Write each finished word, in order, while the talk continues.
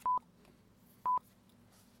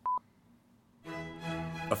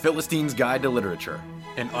A Philistine's Guide to Literature,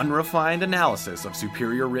 an unrefined analysis of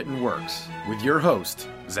superior written works, with your host,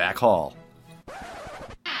 Zach Hall.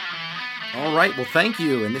 All right, well, thank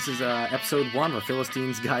you, and this is episode 1 of A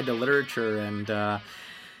Philistine's Guide to Literature, and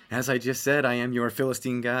as I just said, I am your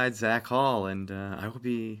Philistine guide, Zach Hall, and I'll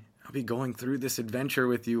be going through this adventure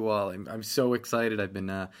with you all. I'm so excited. I've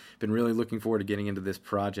been really looking forward to getting into this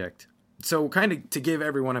project. So kind of to give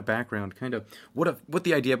everyone a background, kind of what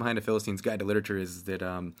the idea behind A Philistine's Guide to Literature is that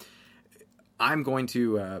I'm going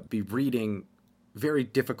to be reading very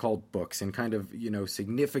difficult books and kind of,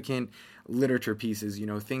 significant literature pieces,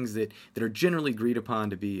 things that are generally agreed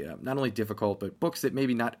upon to be not only difficult, but books that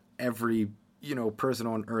maybe not every, person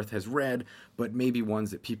on earth has read, but maybe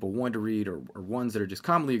ones that people want to read or ones that are just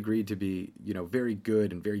commonly agreed to be, very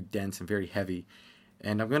good and very dense and very heavy.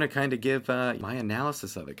 And I'm going to kind of give my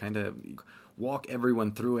analysis of it, kind of walk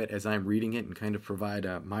everyone through it as I'm reading it and kind of provide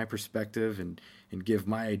my perspective and give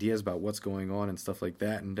my ideas about what's going on and stuff like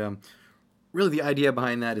that. And really the idea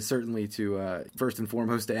behind that is certainly to, first and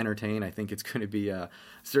foremost, to entertain. I think it's going to be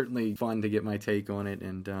certainly fun to get my take on it.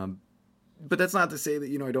 And but that's not to say that,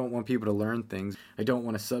 I don't want people to learn things. I don't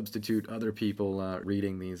want to substitute other people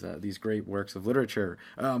reading these great works of literature,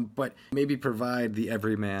 but maybe provide the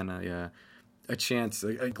everyman a chance,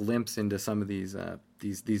 a glimpse into some of these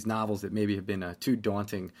novels that maybe have been too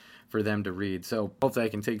daunting for them to read. So hopefully I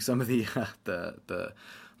can take some of the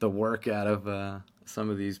work out of some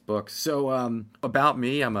of these books. So about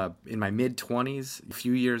me, I'm in my mid-20s, a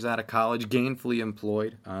few years out of college, gainfully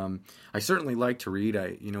employed. I certainly like to read.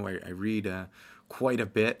 I read quite a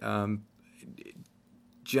bit.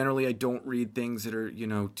 Generally, I don't read things that are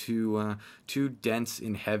too dense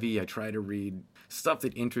and heavy. I try to read stuff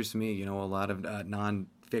that interests me, a lot of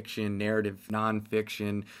non-fiction, narrative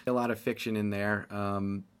non-fiction, a lot of fiction in there,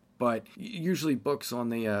 but usually books on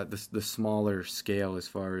the smaller scale as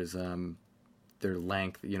far as their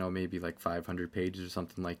length, maybe like 500 pages or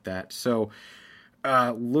something like that. So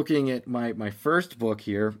looking at my first book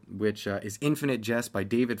here, which is Infinite Jest by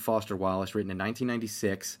David Foster Wallace, written in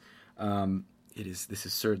 1996. This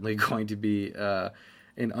is certainly going to be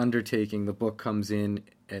an undertaking. The book comes in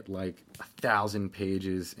at like 1,000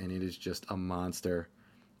 pages, and it is just a monster.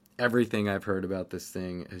 Everything I've heard about this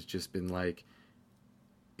thing has just been like,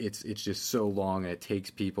 it's just so long, and it takes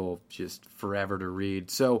people just forever to read.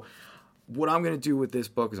 So what I'm going to do with this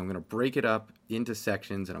book is I'm going to break it up into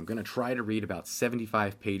sections, and I'm going to try to read about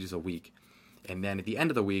 75 pages a week. And then at the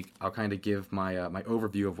end of the week, I'll kind of give my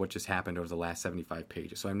overview of what just happened over the last 75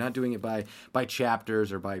 pages. So I'm not doing it by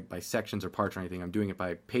chapters or by sections or parts or anything. I'm doing it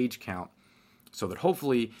by page count, so that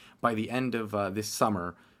hopefully by the end of this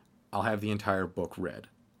summer, I'll have the entire book read.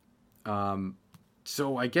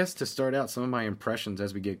 So I guess to start out, some of my impressions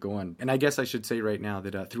as we get going, and I guess I should say right now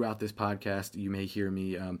that throughout this podcast, you may hear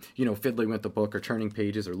me, fiddling with the book or turning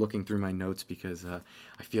pages or looking through my notes, because I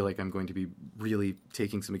feel like I'm going to be really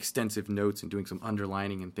taking some extensive notes and doing some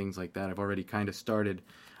underlining and things like that. I've already kind of started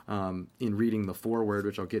in reading the foreword,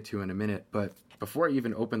 which I'll get to in a minute. But before I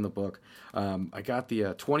even open the book, I got the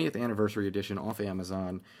 20th anniversary edition off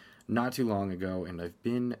Amazon not too long ago, and I've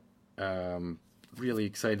been really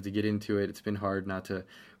excited to get into it. It's been hard not to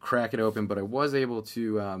crack it open, but I was able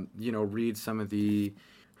to, read some of the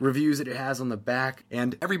reviews that it has on the back,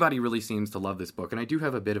 and everybody really seems to love this book. And I do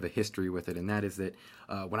have a bit of a history with it, and that is that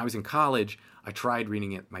when I was in college, I tried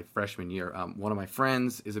reading it my freshman year. One of my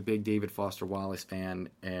friends is a big David Foster Wallace fan,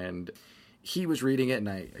 and he was reading it, and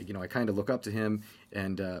I kind of look up to him,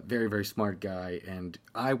 and very, very smart guy, and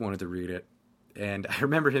I wanted to read it. And I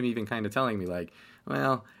remember him even kind of telling me, like,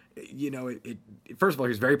 well, first of all, he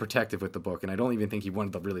was very protective with the book, and I don't even think he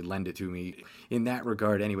wanted to really lend it to me in that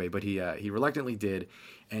regard anyway, but he reluctantly did,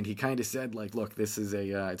 and he kind of said, like, look, this is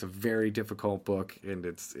it's a very difficult book, and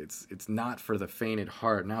it's not for the faint at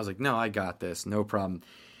heart. And I was like, no, I got this, no problem.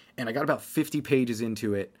 And I got about 50 pages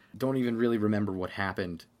into it, don't even really remember what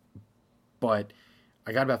happened, but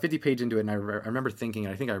I got about 50 pages into it, and I remember thinking,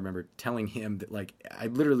 and I think I remember telling him that, like, I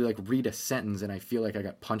literally, like, read a sentence, and I feel like I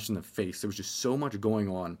got punched in the face. There was just so much going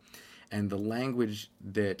on, and the language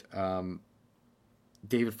that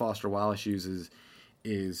David Foster Wallace uses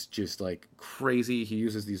is just, like, crazy. He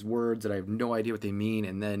uses these words that I have no idea what they mean,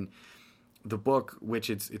 and then the book, which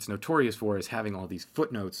it's notorious for, is having all these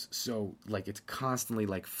footnotes, so, like, it's constantly,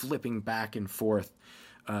 like, flipping back and forth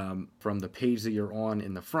from the page that you're on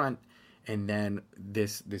in the front, and then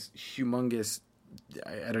this humongous,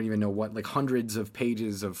 I don't even know what, like hundreds of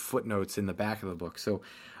pages of footnotes in the back of the book. So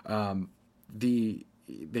they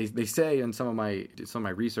say in some of my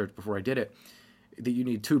research before I did it, that you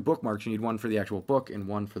need two bookmarks. You need one for the actual book and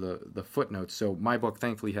one for the footnotes. So my book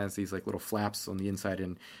thankfully has these like little flaps on the inside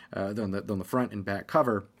and on the front and back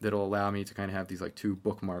cover that'll allow me to kind of have these like two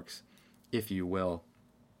bookmarks, if you will.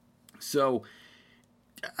 So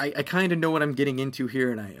I kind of know what I'm getting into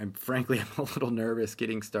here, and I'm frankly I'm a little nervous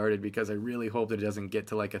getting started because I really hope that it doesn't get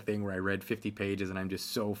to like a thing where I read 50 pages and I'm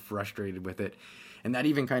just so frustrated with it. And that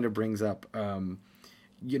even kind of brings up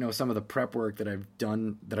some of the prep work that I've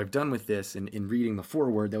done with this in reading the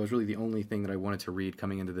foreword. That was really the only thing that I wanted to read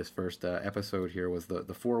coming into this first episode here was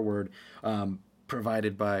the foreword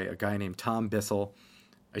provided by a guy named Tom Bissell.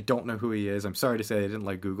 I don't know who he is. I'm sorry to say I didn't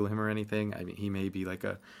like Google him or anything. I mean, he may be like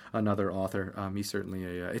another author. He's certainly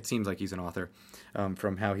it seems like he's an author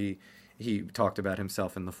from how he talked about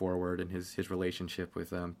himself in the foreword and his relationship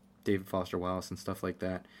with David Foster Wallace and stuff like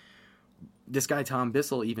that. This guy Tom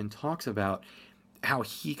Bissell even talks about how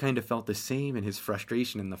he kind of felt the same in his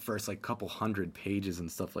frustration in the first like couple hundred pages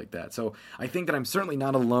and stuff like that. So I think that I'm certainly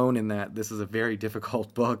not alone in that this is a very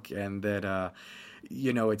difficult book, and that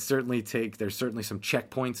there's certainly some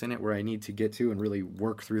checkpoints in it where I need to get to and really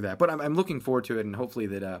work through that. But I'm looking forward to it, and hopefully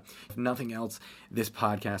that if nothing else, this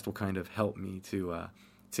podcast will kind of help me to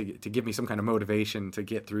give me some kind of motivation to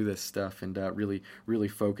get through this stuff and really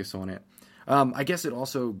focus on it. I guess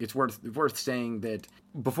it's worth saying that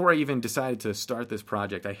before I even decided to start this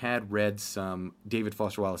project, I had read some David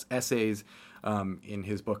Foster Wallace essays in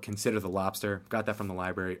his book Consider the Lobster. Got that from the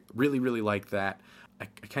library. Really, really liked that. I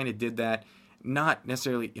kind of did that, not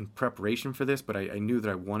necessarily in preparation for this, but I knew that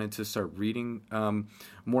I wanted to start reading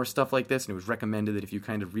more stuff like this, and it was recommended that if you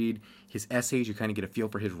kind of read his essays, you kind of get a feel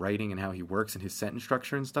for his writing and how he works and his sentence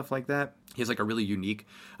structure and stuff like that. He has like a really unique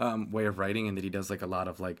way of writing, and that he does like a lot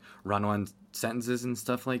of like run-on sentences and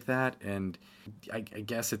stuff like that, and I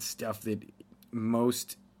guess it's stuff that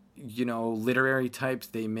most literary types,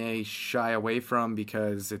 they may shy away from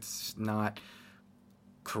because it's not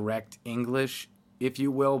correct English, if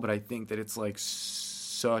you will, but I think that it's like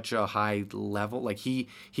such a high level. Like he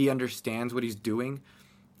understands what he's doing,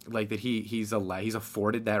 like that he's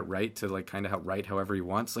afforded that right to like kind of write however he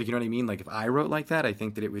wants. Like, you know what I mean? Like if I wrote like that, I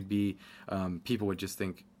think that it would be people would just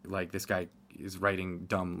think like this guy is writing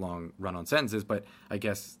dumb long run-on sentences, but I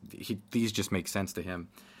guess these just make sense to him.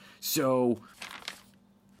 So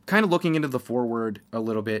kind of looking into the foreword a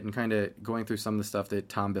little bit and kind of going through some of the stuff that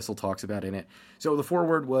Tom Bissell talks about in it. So the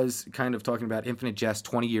foreword was kind of talking about Infinite Jest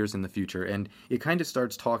 20 years in the future, and it kind of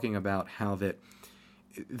starts talking about how that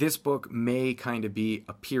this book may kind of be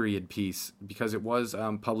a period piece because it was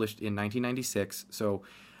published in 1996, so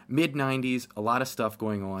mid-90s, a lot of stuff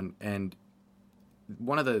going on, and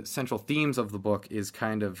one of the central themes of the book is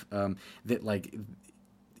kind of that like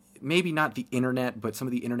maybe not the internet, but some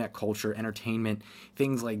of the internet culture, entertainment,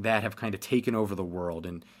 things like that have kind of taken over the world.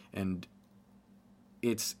 And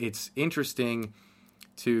it's interesting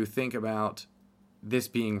to think about this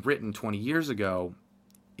being written 20 years ago,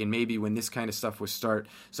 and maybe when this kind of stuff was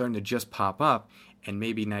starting to just pop up, and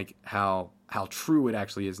maybe like how true it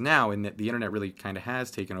actually is now, and that the internet really kind of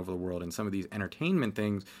has taken over the world, and some of these entertainment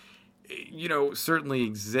things, certainly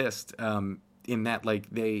exist in that like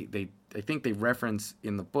I think they reference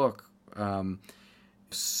in the book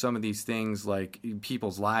some of these things, like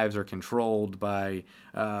people's lives are controlled by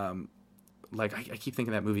like I keep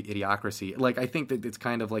thinking of that movie Idiocracy. Like I think that it's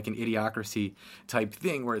kind of like an Idiocracy type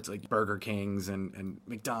thing where it's like Burger Kings and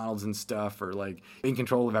McDonald's and stuff are like in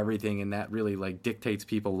control of everything, and that really like dictates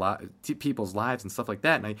people's lives and stuff like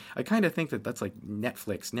that. And I kind of think that that's like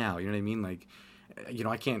Netflix now. You know what I mean? Like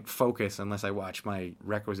I can't focus unless I watch my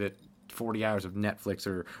requisite 40 hours of Netflix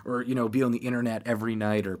or be on the internet every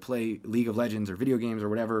night or play League of Legends or video games or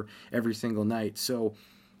whatever every single night. So,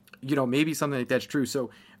 maybe something like that's true. So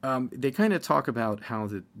they kind of talk about how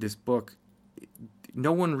this book,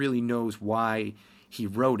 no one really knows why he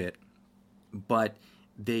wrote it, but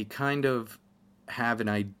they kind of have an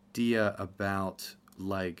idea about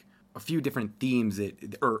like a few different themes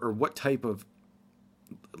that, or what type of,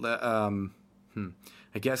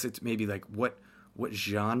 I guess it's maybe like what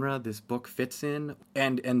genre this book fits in.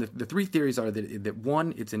 And the three theories are that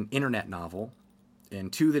one, it's an internet novel,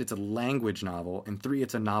 and two, that it's a language novel, and three,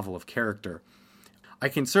 it's a novel of character. I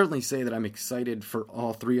can certainly say that I'm excited for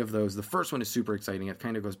all three of those. The first one is super exciting. It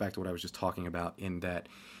kind of goes back to what I was just talking about in that,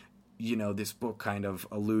 this book kind of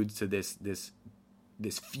alludes to this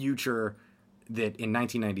future that in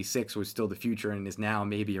 1996 was still the future and is now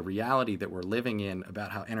maybe a reality that we're living in, about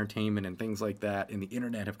how entertainment and things like that and the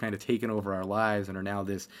internet have kind of taken over our lives and are now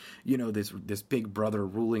this, this big brother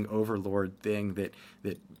ruling overlord thing that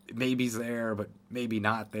maybe's there, but maybe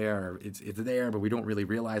not there. It's there, but we don't really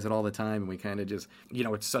realize it all the time. And we kind of just,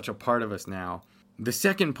 it's such a part of us now. The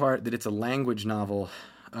second part, that it's a language novel,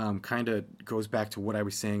 kind of goes back to what I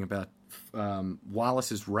was saying about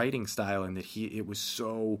Wallace's writing style, and that it was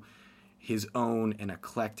so his own and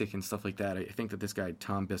eclectic and stuff like that. I think that this guy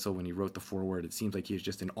Tom Bissell, when he wrote the foreword, it seems like he was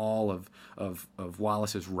just in awe of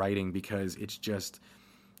Wallace's writing, because it's just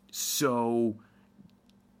so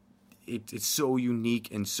it's so unique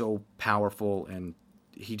and so powerful, and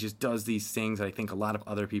he just does these things that I think a lot of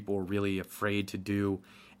other people were really afraid to do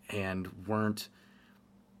and weren't,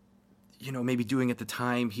 maybe doing at the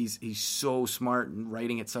time. He's so smart and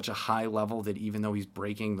writing at such a high level that even though he's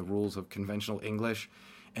breaking the rules of conventional English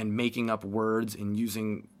and making up words and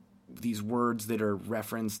using these words that are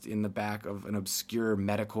referenced in the back of an obscure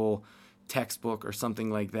medical textbook or something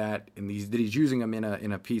like that, and he's using them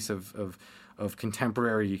in a piece of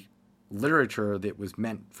contemporary literature that was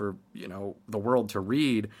meant for the world to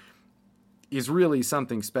read, is really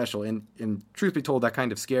something special. And truth be told, that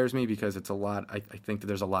kind of scares me, because it's a lot. I think that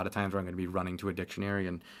there's a lot of times where I'm going to be running to a dictionary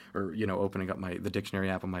or opening up the dictionary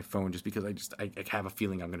app on my phone, just because I have a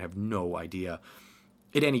feeling I'm going to have no idea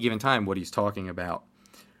at any given time what he's talking about.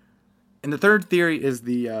 And the third theory is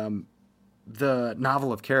the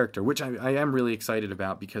novel of character, which I am really excited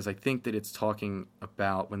about, because I think that it's talking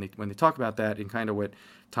about, when they talk about that, and kind of what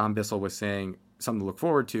Tom Bissell was saying, something to look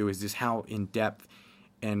forward to, is just how in depth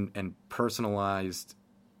and personalized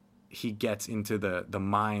he gets into the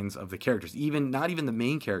minds of the characters, not even the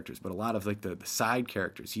main characters, but a lot of like the side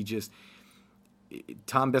characters.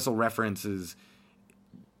 Tom Bissell references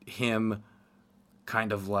him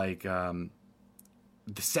kind of like the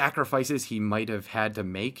sacrifices he might have had to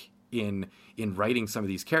make in writing some of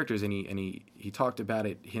these characters, and he talked about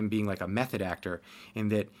him being like a method actor,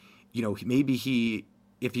 and that maybe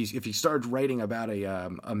if he started writing about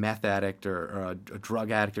a meth addict or a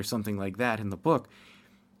drug addict or something like that in the book,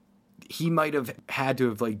 he might have had to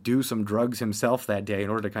have do some drugs himself that day in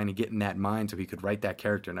order to kind of get in that mind so he could write that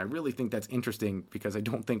character. And I really think that's interesting, because I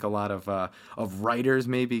don't think a lot of writers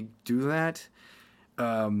maybe do that.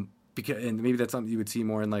 And maybe that's something you would see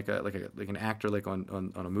more in like an actor, like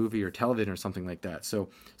on a movie or television or something like that. So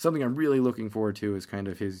something I'm really looking forward to is kind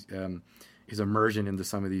of his immersion into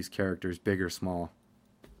some of these characters, big or small.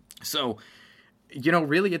 So,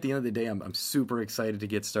 really at the end of the day, I'm super excited to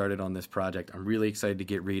get started on this project. I'm really excited to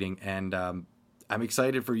get reading, and I'm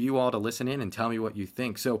excited for you all to listen in and tell me what you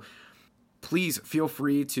think. So please feel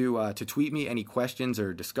free to tweet me any questions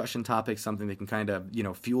or discussion topics, something that can kind of,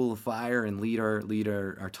 fuel the fire and lead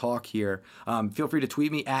our talk here. Feel free to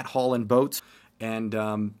tweet me at Hall and Boats,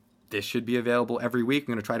 and this should be available every week. I'm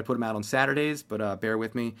going to try to put them out on Saturdays, but bear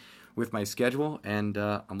with me with my schedule, and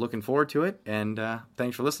I'm looking forward to it, and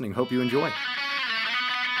thanks for listening. Hope you enjoy.